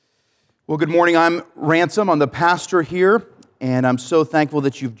Well, good morning. I'm Ransom. I'm the pastor here, and I'm so thankful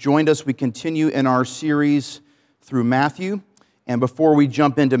that you've joined us. We continue in our series through Matthew, and before we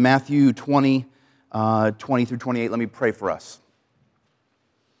jump into Matthew 20 through 28, let me pray for us.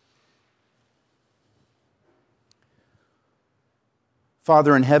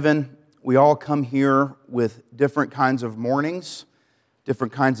 Father in heaven, we all come here with different kinds of mornings,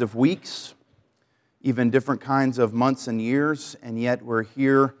 different kinds of weeks, even different kinds of months and years, and yet we're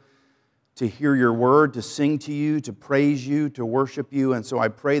here to hear your word, to sing to you, to praise you, to worship you. And so I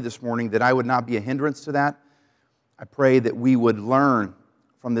pray this morning that I would not be a hindrance to that. I pray that we would learn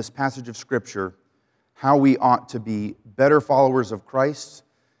from this passage of Scripture how we ought to be better followers of Christ,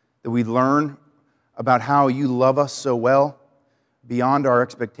 that we learn about how you love us so well, beyond our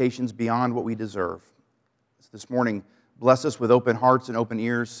expectations, beyond what we deserve. So this morning, bless us with open hearts and open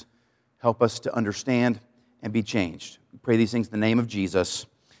ears. Help us to understand and be changed. We pray these things in the name of Jesus.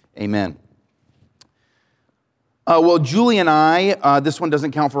 Amen. Well, Julie and I, this one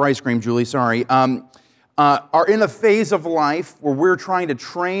doesn't count for ice cream, Julie, sorry, are in a phase of life where we're trying to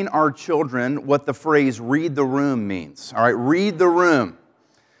train our children what the phrase read the room means. All right, read the room.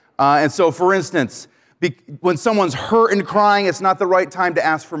 And so, for instance, when someone's hurt and crying, it's not the right time to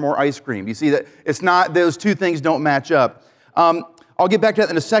ask for more ice cream. You see that it's not; those two things don't match up. I'll get back to that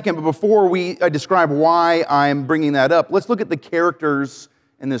in a second, but before we describe why I'm bringing that up, let's look at the characters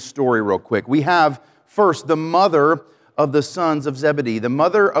in this story real quick. We have, first, the mother of the sons of Zebedee. The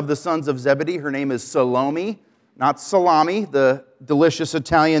mother of the sons of Zebedee, her name is Salome, not salami, the delicious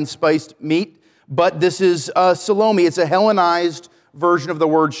Italian spiced meat, but this is Salome. It's a Hellenized version of the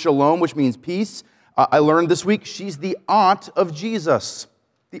word shalom, which means peace. I learned this week she's the aunt of Jesus.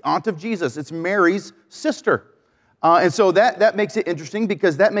 The aunt of Jesus. It's Mary's sister. And so that makes it interesting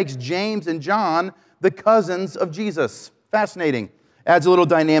because that makes James and John the cousins of Jesus. Fascinating. Adds a little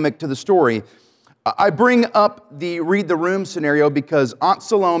dynamic to the story. I bring up the read the room scenario because Aunt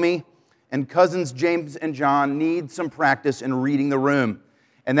Salome and cousins James and John need some practice in reading the room.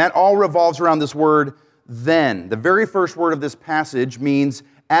 And that all revolves around this word, then. The very first word of this passage means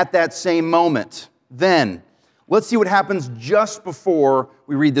at that same moment, then. Let's see what happens just before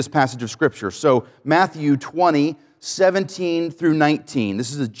we read this passage of Scripture. So Matthew 20, 17 through 19.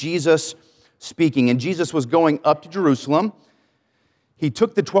 This is Jesus speaking. And Jesus was going up to Jerusalem. He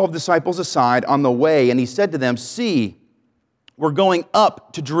took the 12 disciples aside on the way, and he said to them, "See, we're going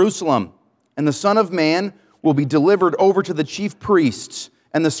up to Jerusalem, and the Son of Man will be delivered over to the chief priests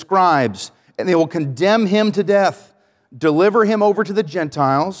and the scribes, and they will condemn him to death, deliver him over to the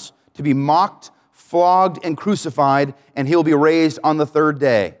Gentiles to be mocked, flogged, and crucified, and he'll be raised on the third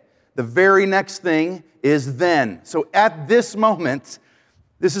day." The very next thing is then. So at this moment,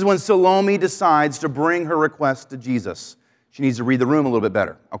 this is when Salome decides to bring her request to Jesus. She needs to read the room a little bit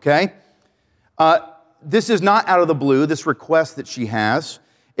better, okay? This is not out of the blue, this request that she has.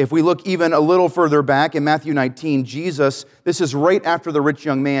 If we look even a little further back in Matthew 19, Jesus, this is right after the rich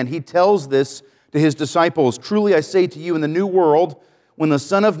young man, he tells this to his disciples, "Truly I say to you, in the new world, when the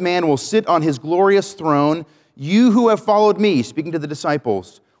Son of Man will sit on his glorious throne, you who have followed me," speaking to the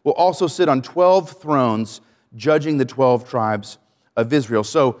disciples, "will also sit on 12 thrones, judging the 12 tribes of Israel."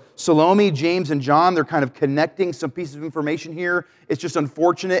 So Salome, James, and John, they're kind of connecting some pieces of information here. It's just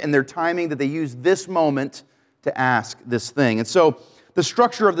unfortunate in their timing that they use this moment to ask this thing. And so the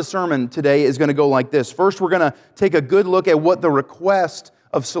structure of the sermon today is going to go like this. First, we're going to take a good look at what the request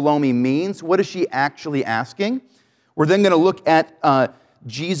of Salome means. What is she actually asking? We're then going to look at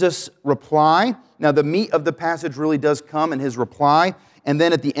Jesus' reply. Now, the meat of the passage really does come in his reply. And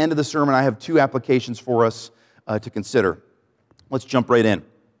then at the end of the sermon, I have two applications for us to consider. Let's jump right in.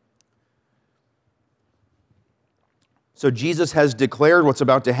 So Jesus has declared what's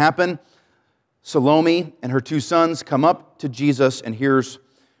about to happen. Salome and her two sons come up to Jesus, and here's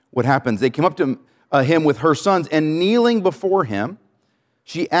what happens. They come up to him with her sons, and kneeling before him,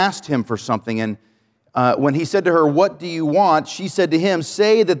 she asked him for something. And when he said to her, "What do you want?" she said to him,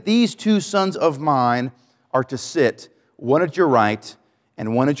 "Say that these two sons of mine are to sit, one at your right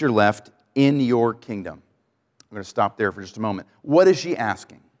and one at your left, in your kingdom." I'm going to stop there for just a moment. What is she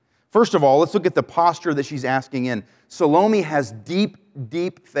asking? First of all, let's look at the posture that she's asking in. Salome has deep,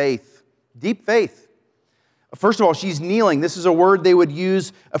 deep faith. Deep faith. First of all, she's kneeling. This is a word they would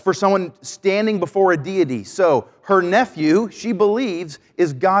use for someone standing before a deity. So her nephew, she believes,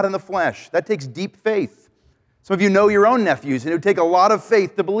 is God in the flesh. That takes deep faith. Some of you know your own nephews, and it would take a lot of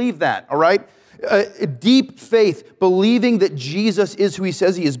faith to believe that, all right? Deep faith, believing that Jesus is who he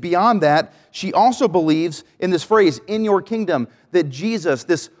says he is. Beyond that, she also believes in this phrase, "in your kingdom," that Jesus,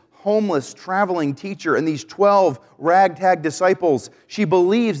 this homeless, traveling teacher and these 12 ragtag disciples. She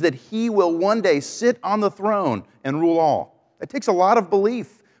believes that he will one day sit on the throne and rule all. It takes a lot of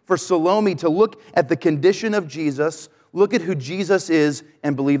belief for Salome to look at the condition of Jesus, look at who Jesus is,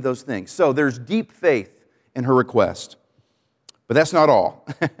 and believe those things. So there's deep faith in her request. But that's not all.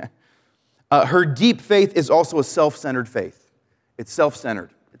 Her deep faith is also a self-centered faith. It's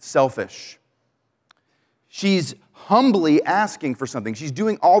self-centered. It's selfish. She's humbly asking for something. She's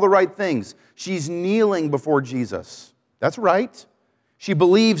doing all the right things. She's kneeling before Jesus. That's right. She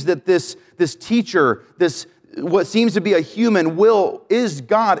believes that this teacher, this what seems to be a human, is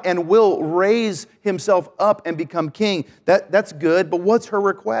God and will raise himself up and become king. That's good, but what's her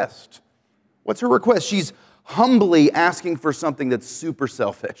request? What's her request? She's humbly asking for something that's super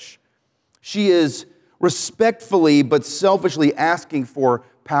selfish. She is respectfully but selfishly asking for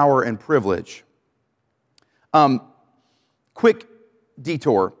power and privilege. Quick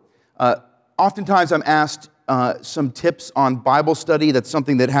detour. Oftentimes I'm asked some tips on Bible study. That's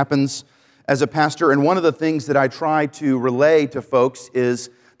something that happens as a pastor. And one of the things that I try to relay to folks is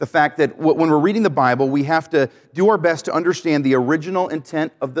the fact that when we're reading the Bible, we have to do our best to understand the original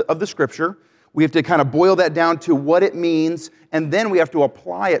intent of the Scripture. We have to kind of boil that down to what it means, and then we have to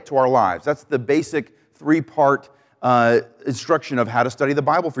apply it to our lives. That's the basic three-part instruction of how to study the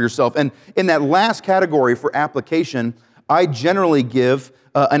Bible for yourself. And in that last category for application, I generally give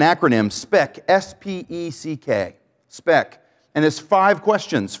an acronym, SPECK, S-P-E-C-K, SPECK. And it's 5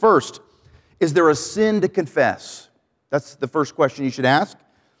 questions. First, is there a sin to confess? That's the first question you should ask.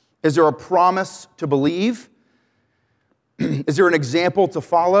 Is there a promise to believe? Is there an example to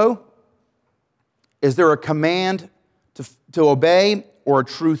follow? Is there a command to obey or a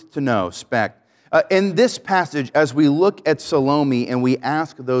truth to know? SPECK. In this passage, as we look at Salome and we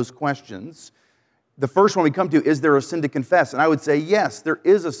ask those questions, the first one we come to, is there a sin to confess? And I would say, yes, there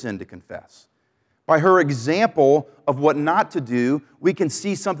is a sin to confess. By her example of what not to do, we can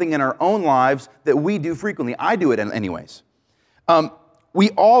see something in our own lives that we do frequently. I do it anyways.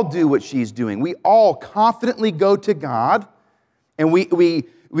 We all do what she's doing. We all confidently go to God, and we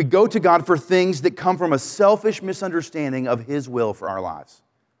go to God for things that come from a selfish misunderstanding of His will for our lives.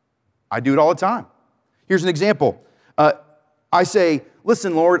 I do it all the time. Here's an example. I say,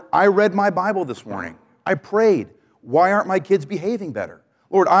 listen, Lord, I read my Bible this morning. I prayed. Why aren't my kids behaving better?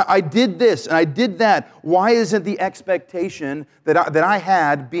 Lord, I did this and I did that. Why isn't the expectation that I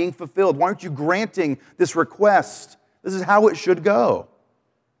had being fulfilled? Why aren't you granting this request? This is how it should go.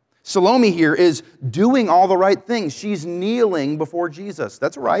 Salome here is doing all the right things. She's kneeling before Jesus.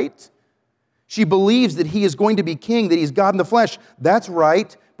 That's right. She believes that He is going to be king, that He's God in the flesh. That's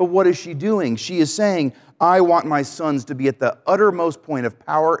right. But what is she doing? She is saying, I want my sons to be at the uttermost point of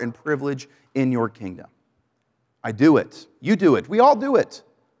power and privilege in your kingdom. I do it. You do it. We all do it.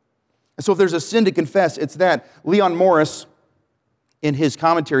 And so if there's a sin to confess, it's that. Leon Morris, in his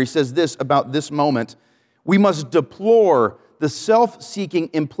commentary, says this about this moment. We must deplore the self-seeking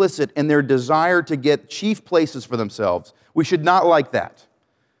implicit in their desire to get chief places for themselves. We should not like that.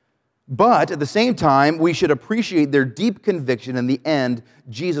 But at the same time, we should appreciate their deep conviction in the end,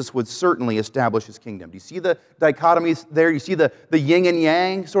 Jesus would certainly establish His kingdom. Do you see the dichotomies there? You see the yin and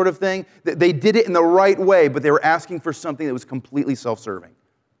yang sort of thing? They did it in the right way, but they were asking for something that was completely self-serving.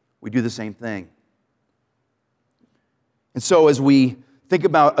 We do the same thing. And so as we think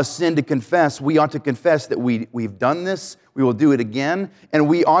about a sin to confess, we ought to confess that we've done this, we will do it again, and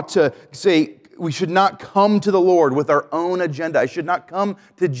we ought to say, we should not come to the Lord with our own agenda. I should not come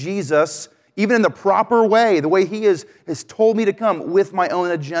to Jesus, even in the proper way, the way He has told me to come, with my own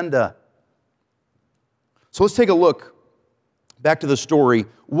agenda. So let's take a look back to the story.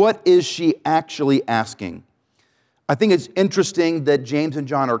 What is she actually asking? I think it's interesting that James and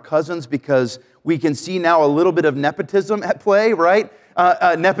John are cousins because we can see now a little bit of nepotism at play, right?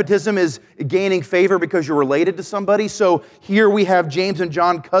 Nepotism is gaining favor because you're related to somebody. So here we have James and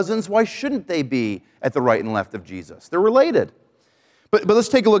John cousins. Why shouldn't they be at the right and left of Jesus? They're related. But let's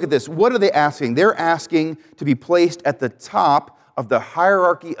take a look at this. What are they asking? They're asking to be placed at the top of the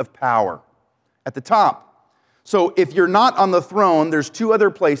hierarchy of power. At the top. So if you're not on the throne, there's 2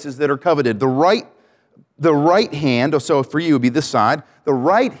 other places that are coveted. The right hand, so for you it would be this side, the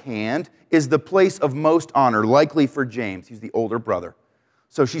right hand is the place of most honor, likely for James. He's the older brother.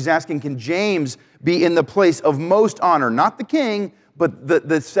 So she's asking, can James be in the place of most honor? Not the king, but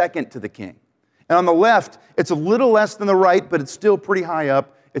the second to the king. And on the left, it's a little less than the right, but it's still pretty high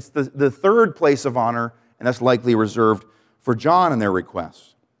up. It's the third place of honor, and that's likely reserved for John in their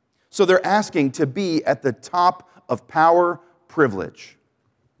request. So they're asking to be at the top of power, privilege.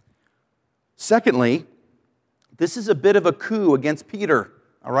 Secondly, this is a bit of a coup against Peter.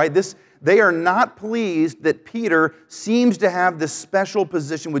 All right? They are not pleased that Peter seems to have this special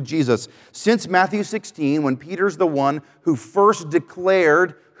position with Jesus. Since Matthew 16, when Peter's the one who first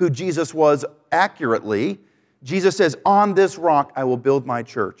declared who Jesus was accurately, Jesus says, "On this rock I will build my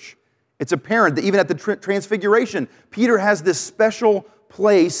church." It's apparent that even at the Transfiguration, Peter has this special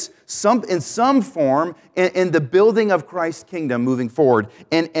place in some form in the building of Christ's kingdom moving forward.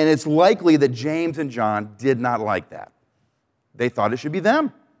 And it's likely that James and John did not like that. They thought it should be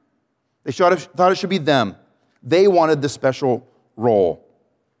them. Thought it should be them. They wanted the special role.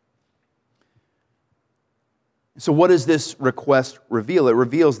 So what does this request reveal? It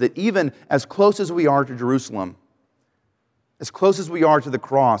reveals that even as close as we are to Jerusalem, as close as we are to the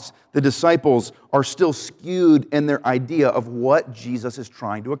cross, the disciples are still skewed in their idea of what Jesus is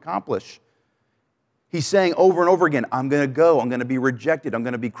trying to accomplish. He's saying over and over again, I'm going to go, I'm going to be rejected, I'm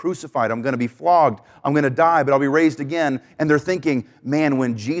going to be crucified, I'm going to be flogged, I'm going to die, but I'll be raised again. And they're thinking, man,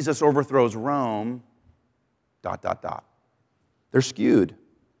 when Jesus overthrows Rome, ... They're skewed.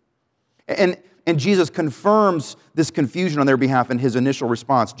 And Jesus confirms this confusion on their behalf in his initial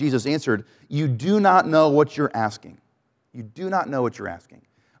response. Jesus answered, "You do not know what you're asking." You do not know what you're asking.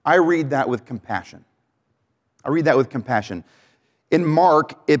 I read that with compassion. In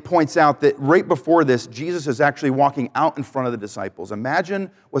Mark, it points out that right before this, Jesus is actually walking out in front of the disciples. Imagine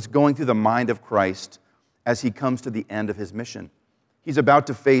what's going through the mind of Christ as he comes to the end of his mission. He's about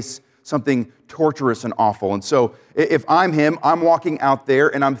to face something torturous and awful. And so if I'm him, I'm walking out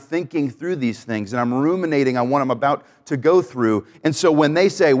there and I'm thinking through these things and I'm ruminating on what I'm about to go through. And so when they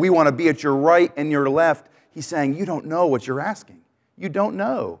say, "We want to be at your right and your left," he's saying, you don't know what you're asking. You don't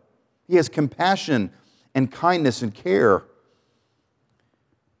know. He has compassion and kindness and care.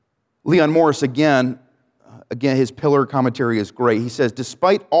 Leon Morris, again, his pillar commentary is great. He says,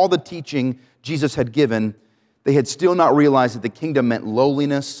 despite all the teaching Jesus had given, they had still not realized that the kingdom meant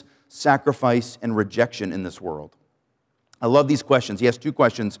lowliness, sacrifice, and rejection in this world. I love these questions. He has two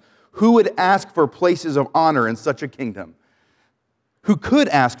questions. Who would ask for places of honor in such a kingdom? Who could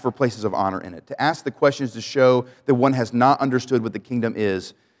ask for places of honor in it? To ask the questions to show that one has not understood what the kingdom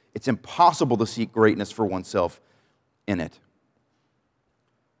is. It's impossible to seek greatness for oneself in it.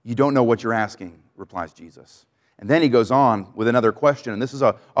 You don't know what you're asking, replies Jesus. And then he goes on with another question, and this is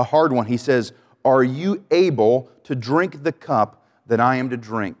a hard one. He says, are you able to drink the cup that I am to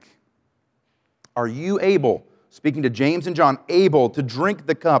drink? Are you able, speaking to James and John, able to drink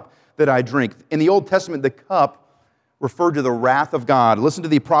the cup that I drink? In the Old Testament, the cup referred to the wrath of God. Listen to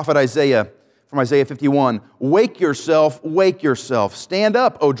the prophet Isaiah from Isaiah 51. Wake yourself, stand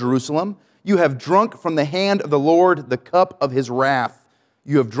up, O Jerusalem. You have drunk from the hand of the Lord the cup of his wrath.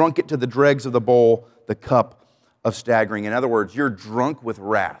 You have drunk it to the dregs of the bowl, the cup of staggering. In other words, you're drunk with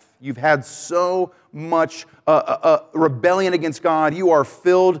wrath. You've had so much rebellion against God. You are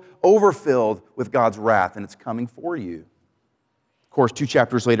overfilled with God's wrath, and it's coming for you. Of course, 2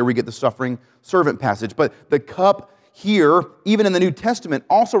 chapters later, we get the suffering servant passage. But the cup here, even in the New Testament,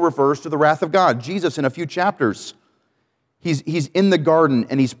 also refers to the wrath of God. Jesus, in a few chapters, he's in the garden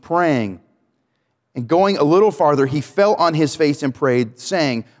and he's praying. And going a little farther, he fell on his face and prayed,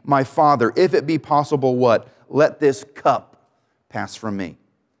 saying, my Father, if it be possible, what? Let this cup pass from me.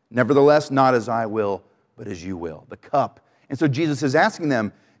 Nevertheless, not as I will, but as you will. The cup. And so Jesus is asking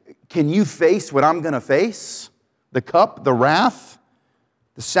them, can you face what I'm going to face? The cup, the wrath,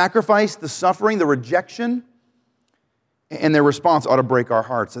 the sacrifice, the suffering, the rejection? And their response ought to break our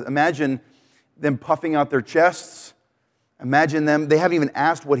hearts. Imagine them puffing out their chests. Imagine them, they haven't even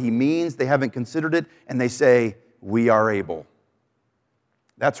asked what he means. They haven't considered it. And they say, we are able.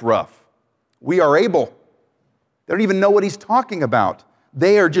 That's rough. We are able. They don't even know what he's talking about.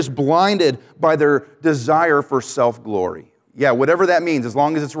 They are just blinded by their desire for self-glory. Yeah, whatever that means, as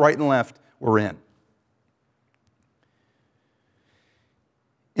long as it's right and left, we're in.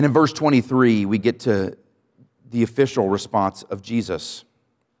 And in verse 23, we get to the official response of Jesus.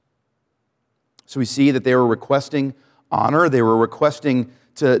 So we see that they were requesting honor. They were requesting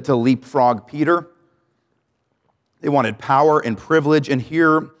to leapfrog Peter. They wanted power and privilege. And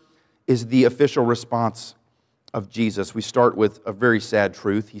here is the official response of Jesus. We start with a very sad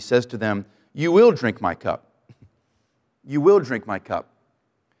truth. He says to them, you will drink my cup. You will drink my cup.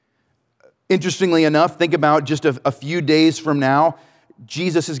 Interestingly enough, think about just a few days from now,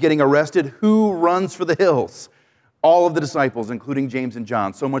 Jesus is getting arrested. Who runs for the hills? All of the disciples, including James and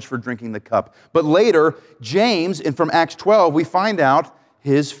John. So much for drinking the cup. But later, James, and from Acts 12, we find out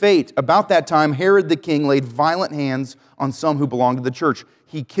his fate. About that time, Herod the king laid violent hands on some who belonged to the church.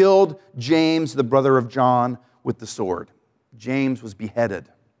 He killed James, the brother of John, with the sword. James was beheaded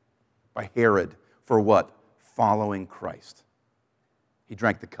by Herod for what? Following Christ. He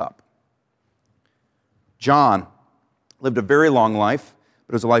drank the cup. John lived a very long life,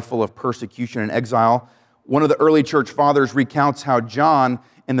 but it was a life full of persecution and exile. One of the early church fathers recounts how John,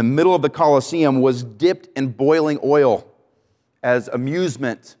 in the middle of the Colosseum, was dipped in boiling oil as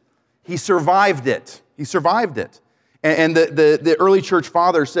amusement. He survived it. He survived it. And the early church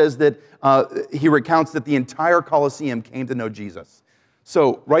father says that he recounts that the entire Colosseum came to know Jesus.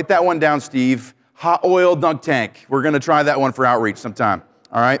 So write that one down, Steve. Hot oil dunk tank. We're going to try that one for outreach sometime.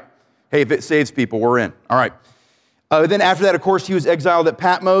 All right? Hey, if it saves people, we're in. All right. Then after that, of course, he was exiled at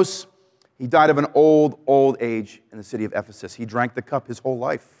Patmos. He died of an old age in the city of Ephesus. He drank the cup his whole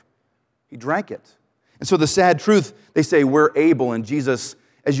life. He drank it. And so the sad truth, they say, we're able, and Jesus,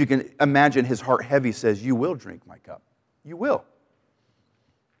 as you can imagine, his heart heavy, says, you will drink my cup. You will.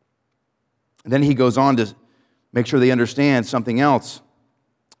 And then he goes on to make sure they understand something else.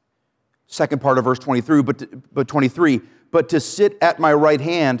 Second part of verse 23, but to sit at my right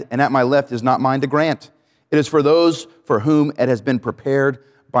hand and at my left is not mine to grant. It is for those for whom it has been prepared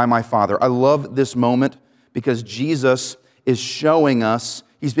by my Father. I love this moment because Jesus is showing us,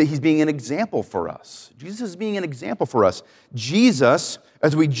 he's being an example for us. Jesus is being an example for us. Jesus,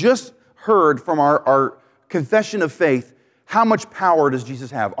 as we just heard from our confession of faith, how much power does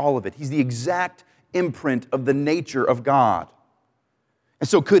Jesus have? All of it. He's the exact imprint of the nature of God. And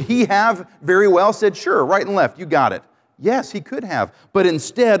so could he have very well said, sure, right and left, you got it. Yes, he could have. But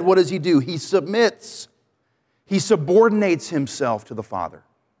instead, what does he do? He submits. He subordinates himself to the Father.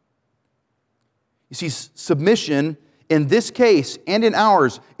 You see, submission in this case and in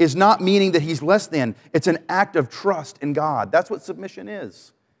ours is not meaning that he's less than. It's an act of trust in God. That's what submission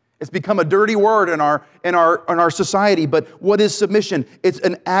is. It's become a dirty word in our society, but what is submission? It's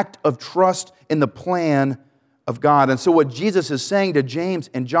an act of trust in the plan of God. And so what Jesus is saying to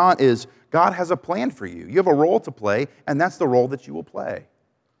James and John is, God has a plan for you. You have a role to play, and that's the role that you will play.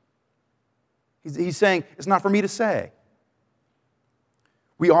 He's saying, it's not for me to say.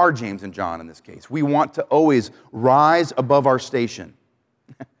 We are James and John in this case. We want to always rise above our station.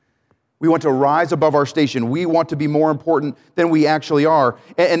 We want to rise above our station. We want to be more important than we actually are.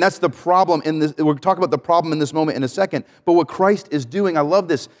 And that's the problem in this. We'll talk about the problem in this moment in a second. But what Christ is doing, I love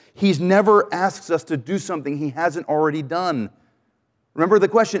this. He's never asks us to do something he hasn't already done. Remember the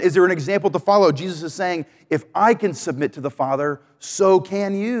question, is there an example to follow? Jesus is saying, if I can submit to the Father, so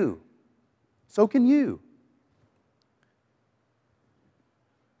can you. So can you.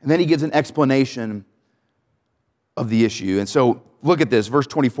 And then he gives an explanation of the issue. And so look at this. Verse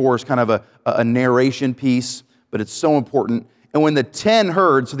 24 is kind of a narration piece, but it's so important. And when the 10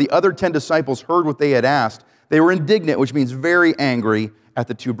 heard, so the other 10 disciples heard what they had asked, they were indignant, which means very angry at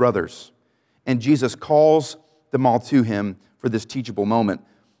the two brothers. And Jesus calls them all to him for this teachable moment.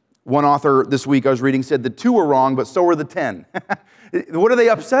 One author this week I was reading said the 2 were wrong, but so were the 10. What are they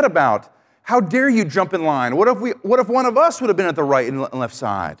upset about? How dare you jump in line? What if one of us would have been at the right and left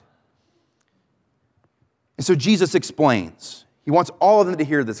side? And so Jesus explains. He wants all of them to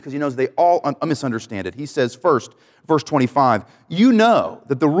hear this because he knows they all misunderstand it. He says first, verse 25, you know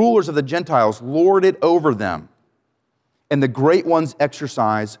that the rulers of the Gentiles lord it over them, and the great ones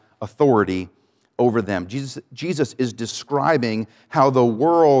exercise authority over them. Jesus is describing how the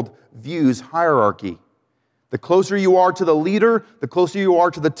world views hierarchy. The closer you are to the leader, the closer you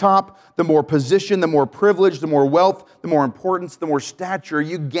are to the top, the more position, the more privilege, the more wealth, the more importance, the more stature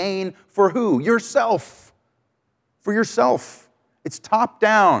you gain for who? Yourself. For yourself. It's top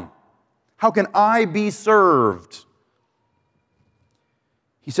down. How can I be served?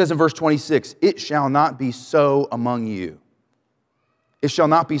 He says in verse 26, it shall not be so among you. It shall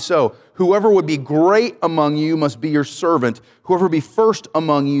not be so. Whoever would be great among you must be your servant. Whoever be first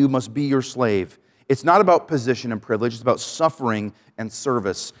among you must be your slave. It's not about position and privilege. It's about suffering and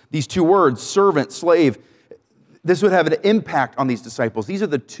service. These two words, servant, slave, this would have an impact on these disciples. These are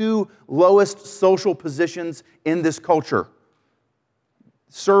the 2 lowest social positions in this culture.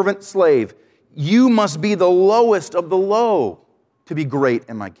 Servant, slave. You must be the lowest of the low to be great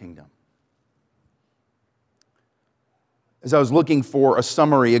in my kingdom. As I was looking for a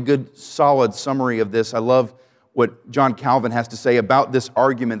summary, a good solid summary of this, I love what John Calvin has to say about this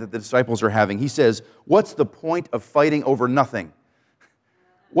argument that the disciples are having. He says, what's the point of fighting over nothing?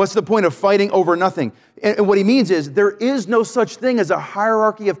 What's the point of fighting over nothing? And what he means is there is no such thing as a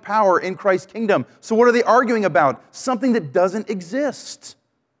hierarchy of power in Christ's kingdom. So what are they arguing about? Something that doesn't exist.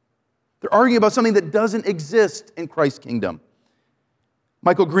 They're arguing about something that doesn't exist in Christ's kingdom.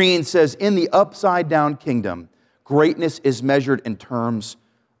 Michael Green says, in the upside-down kingdom, greatness is measured in terms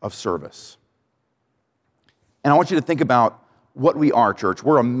of service. And I want you to think about what we are, church.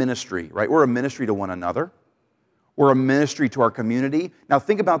 We're a ministry, right? We're a ministry to one another. We're a ministry to our community. Now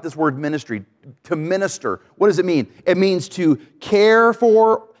think about this word ministry. To minister, what does it mean? It means to care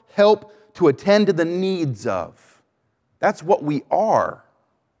for, help, to attend to the needs of. That's what we are.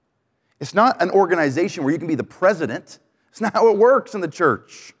 It's not an organization where you can be the president. It's not how it works in the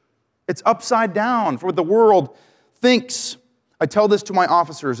church. It's upside down for what the world thinks. I tell this to my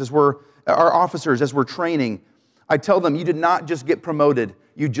officers as we're training. I tell them, you did not just get promoted,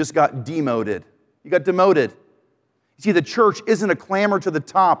 you just got demoted. You got demoted. You see, the church isn't a clamor to the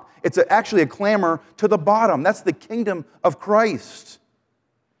top. It's actually a clamor to the bottom. That's the kingdom of Christ.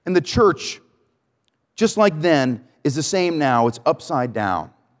 And the church, just like then, is the same now. It's upside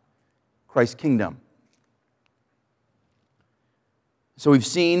down. Christ's kingdom. So we've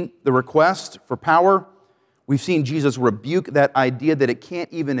seen the request for power. We've seen Jesus rebuke that idea that it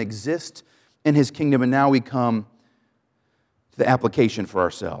can't even exist in his kingdom. And now we come to the application for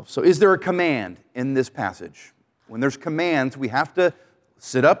ourselves. So is there a command in this passage? When there's commands, we have to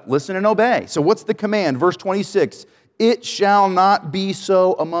sit up, listen, and obey. So what's the command? Verse 26, it shall not be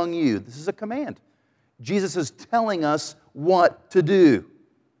so among you. This is a command. Jesus is telling us what to do.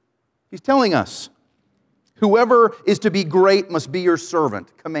 He's telling us, whoever is to be great must be your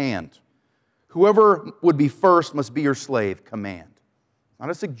servant, command. Whoever would be first must be your slave, command. Not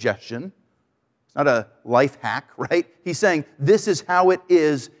a suggestion. It's not a life hack, right? He's saying, this is how it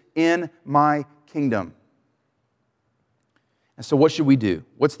is in my kingdom. And so what should we do?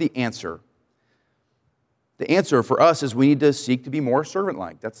 What's the answer? The answer for us is we need to seek to be more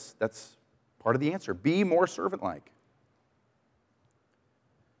servant-like. That's part of the answer. Be more servant-like.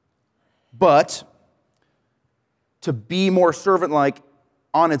 But to be more servant-like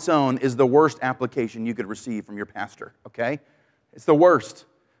on its own is the worst application you could receive from your pastor, okay? It's the worst.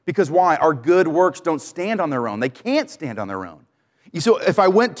 Because why? Our good works don't stand on their own. They can't stand on their own. So if I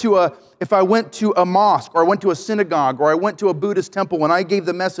went to a mosque, or I went to a synagogue, or I went to a Buddhist temple, and I gave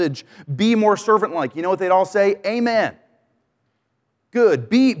the message, be more servant-like, you know what they'd all say? Amen. Good.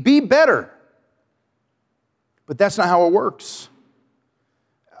 Be better. But that's not how it works.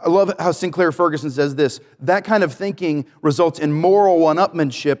 I love how Sinclair Ferguson says this. That kind of thinking results in moral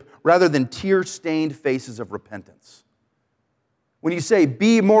one-upmanship rather than tear-stained faces of repentance. When you say,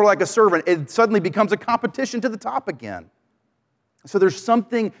 be more like a servant, it suddenly becomes a competition to the top again. So there's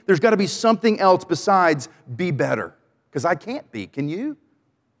got to be something else besides be better. Because I can't be, can you?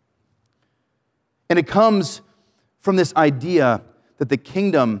 And it comes from this idea that the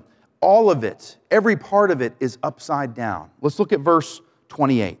kingdom, all of it, every part of it is upside down. Let's look at verse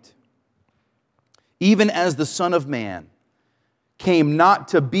 28. Even as the Son of Man came not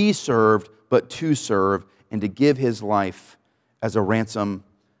to be served, but to serve, and to give his life as a ransom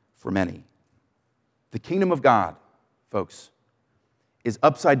for many. The kingdom of God, folks, is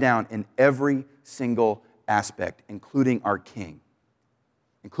upside down in every single aspect, including our King.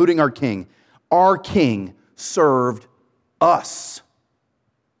 Including our King. Our King served us.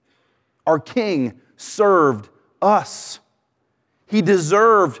 Our King served us. He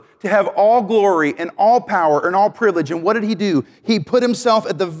deserved to have all glory and all power and all privilege. And what did he do? He put himself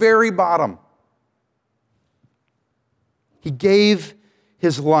at the very bottom. He gave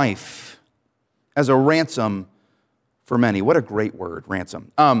his life as a ransom for many. What a great word,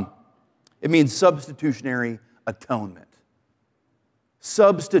 ransom. It means substitutionary atonement.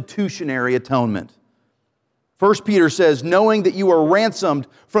 Substitutionary atonement. 1 Peter says, knowing that you are ransomed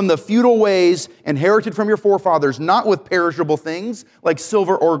from the futile ways inherited from your forefathers, not with perishable things like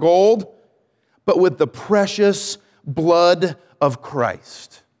silver or gold, but with the precious blood of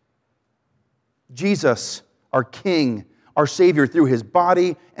Christ. Jesus, our King, our Savior, through his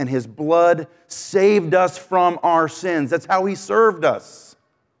body and his blood, saved us from our sins. That's how he served us.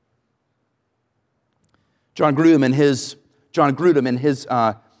 John Grudem, in his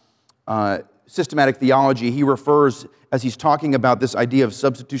systematic theology, he refers, as he's talking about this idea of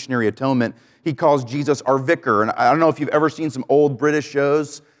substitutionary atonement, he calls Jesus our vicar. And I don't know if you've ever seen some old British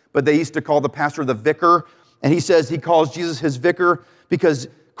shows, but they used to call the pastor the vicar. And he says he calls Jesus his vicar because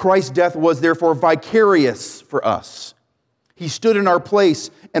Christ's death was therefore vicarious for us. He stood in our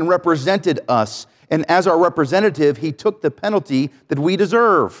place and represented us. And as our representative, he took the penalty that we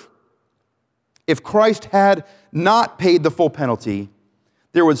deserve. If Christ had not paid the full penalty,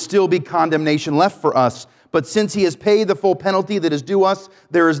 there would still be condemnation left for us. But since he has paid the full penalty that is due us,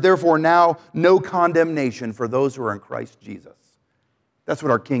 there is therefore now no condemnation for those who are in Christ Jesus. That's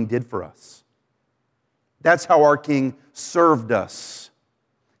what our King did for us. That's how our King served us.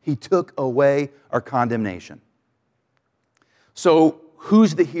 He took away our condemnation. So,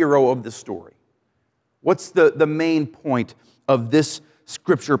 who's the hero of the story? What's the main point of this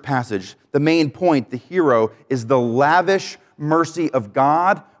scripture passage. The main point, the hero, is the lavish mercy of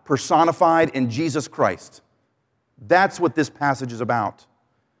God personified in Jesus Christ. That's what this passage is about.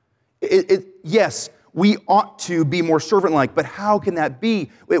 Yes, we ought to be more servant-like, but how can that be?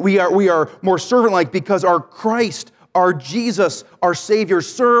 We are more servant-like because our Christ, our Jesus, our Savior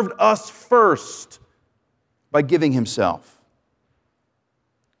served us first by giving himself.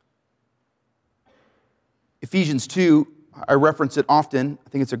 Ephesians 2, I reference it often. I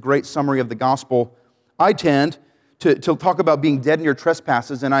think it's a great summary of the gospel. I tend to talk about being dead in your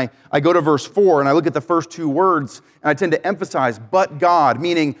trespasses, and I go to verse 4, and I look at the first two words, and I tend to emphasize, but God,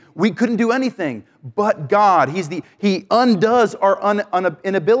 meaning we couldn't do anything but God. He undoes our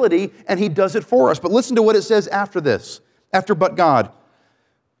inability, and he does it for us. But listen to what it says after this, after but God.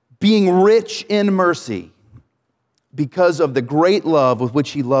 Being rich in mercy, because of the great love with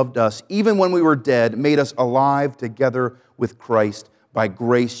which he loved us, even when we were dead, made us alive together with Christ. By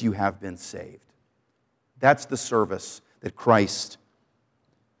grace you have been saved. That's the service that Christ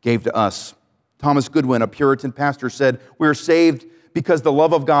gave to us. Thomas Goodwin, a Puritan pastor, said, we're saved because the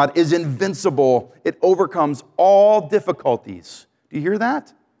love of God is invincible. It overcomes all difficulties. Do you hear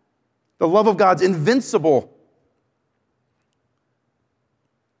that? The love of God's invincible.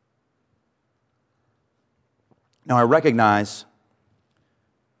 Now, I recognize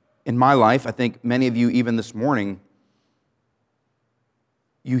in my life, I think many of you even this morning,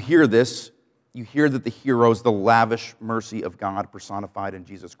 you hear this. You hear that the hero is the lavish mercy of God personified in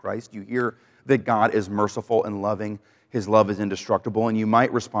Jesus Christ. You hear that God is merciful and loving. His love is indestructible. And you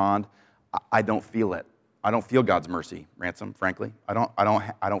might respond, I don't feel it. I don't feel God's mercy, Ransom, frankly. I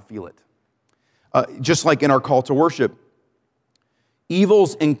don't feel it. Just like in our call to worship,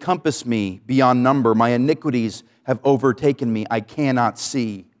 evils encompass me beyond number. My iniquities have overtaken me. I cannot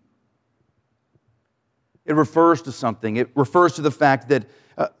see. It refers to something. It refers to the fact that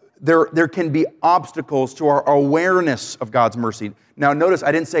there can be obstacles to our awareness of God's mercy. Now, notice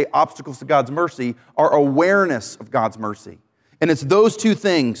I didn't say obstacles to God's mercy, our awareness of God's mercy. And it's those two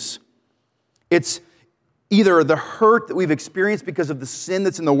things. It's either the hurt that we've experienced because of the sin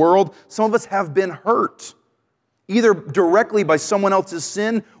that's in the world. Some of us have been hurt, either directly by someone else's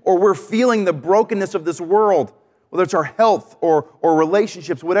sin, or we're feeling the brokenness of this world, whether it's our health or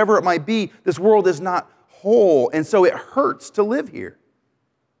relationships, whatever it might be. This world is not whole, and so it hurts to live here.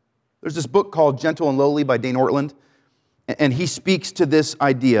 There's this book called Gentle and Lowly by Dane Ortland, and he speaks to this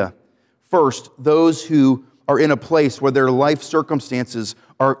idea. First, those who are in a place where their life circumstances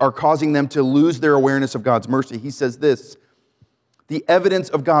are causing them to lose their awareness of God's mercy. He says this, the evidence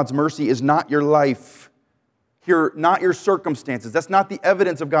of God's mercy is not your life, not your circumstances. That's not the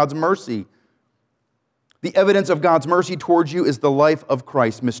evidence of God's mercy. The evidence of God's mercy towards you is the life of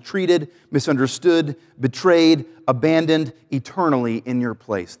Christ, mistreated, misunderstood, betrayed, abandoned eternally in your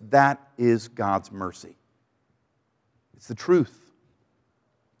place. That is God's mercy. It's the truth.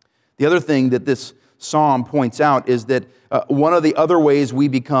 The other thing that this psalm points out is that one of the other ways we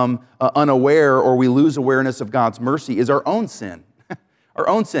become unaware or we lose awareness of God's mercy is our own sin. Our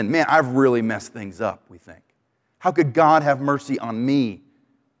own sin. Man, I've really messed things up, we think. How could God have mercy on me,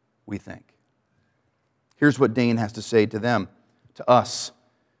 we think. Here's what Dane has to say to them, to us.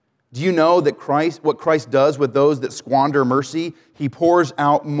 Do you know that what Christ does with those that squander mercy? He pours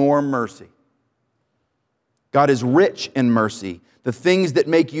out more mercy. God is rich in mercy. The things that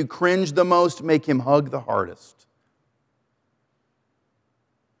make you cringe the most make him hug the hardest.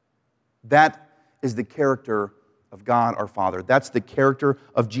 That is the character of God our Father. That's the character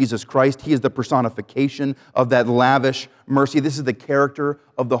of Jesus Christ. He is the personification of that lavish mercy. This is the character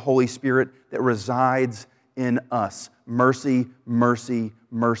of the Holy Spirit that resides in us. Mercy, mercy,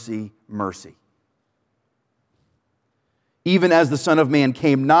 mercy, mercy. Even as the Son of Man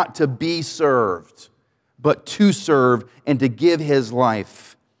came not to be served, but to serve and to give his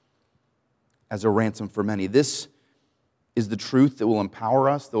life as a ransom for many. This is the truth that will empower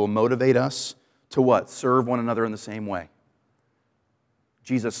us, that will motivate us to what? Serve one another in the same way.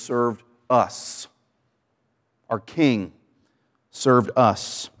 Jesus served us. Our King served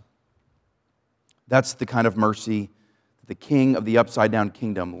us. That's the kind of mercy that the King of the upside-down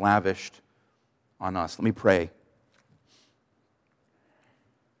kingdom lavished on us. Let me pray.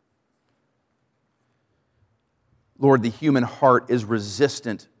 Lord, the human heart is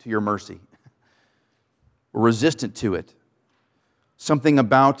resistant to your mercy. We're resistant to it. Something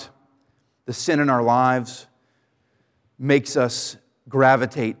about the sin in our lives makes us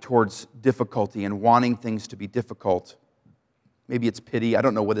gravitate towards difficulty and wanting things to be difficult. Maybe it's pity. I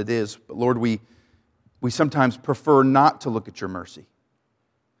don't know what it is. But Lord, we sometimes prefer not to look at your mercy.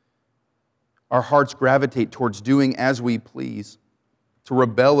 Our hearts gravitate towards doing as we please. to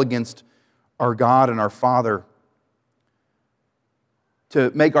rebel against our God and our Father,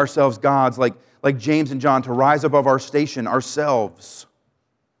 to make ourselves gods like James and John, to rise above our station ourselves.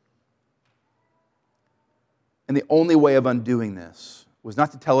 And the only way of undoing this was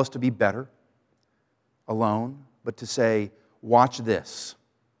not to tell us to be better alone, but to say, watch this.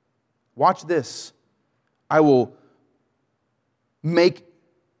 Watch this. I will make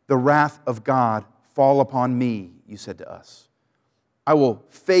the wrath of God fall upon me, you said to us. I will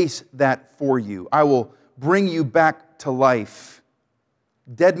face that for you. I will bring you back to life.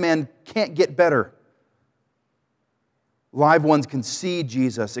 Dead men can't get better. Live ones can see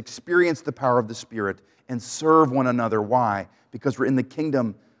Jesus, experience the power of the Spirit, and serve one another. Why? Because we're in the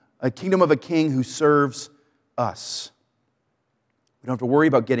kingdom, a kingdom of a king who serves us. We don't have to worry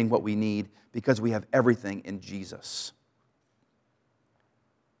about getting what we need because we have everything in Jesus.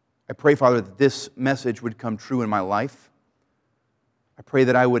 I pray, Father, that this message would come true in my life. I pray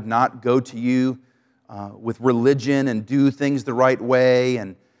that I would not go to you with religion and do things the right way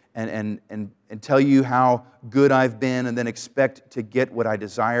and tell you how good I've been and then expect to get what I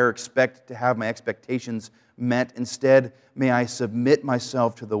desire, expect to have my expectations met. Instead, may I submit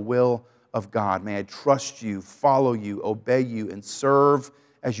myself to the will of God. May I trust you, follow you, obey you, and serve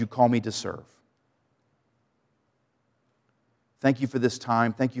as you call me to serve. Thank you for this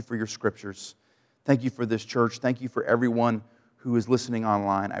time. Thank you for your scriptures. Thank you for this church. Thank you for everyone who is listening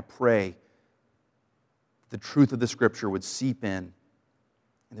online. I pray the truth of the Scripture would seep in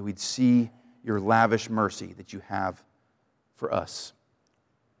and that we'd see your lavish mercy that you have for us.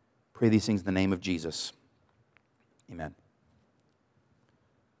 Pray these things in the name of Jesus. Amen.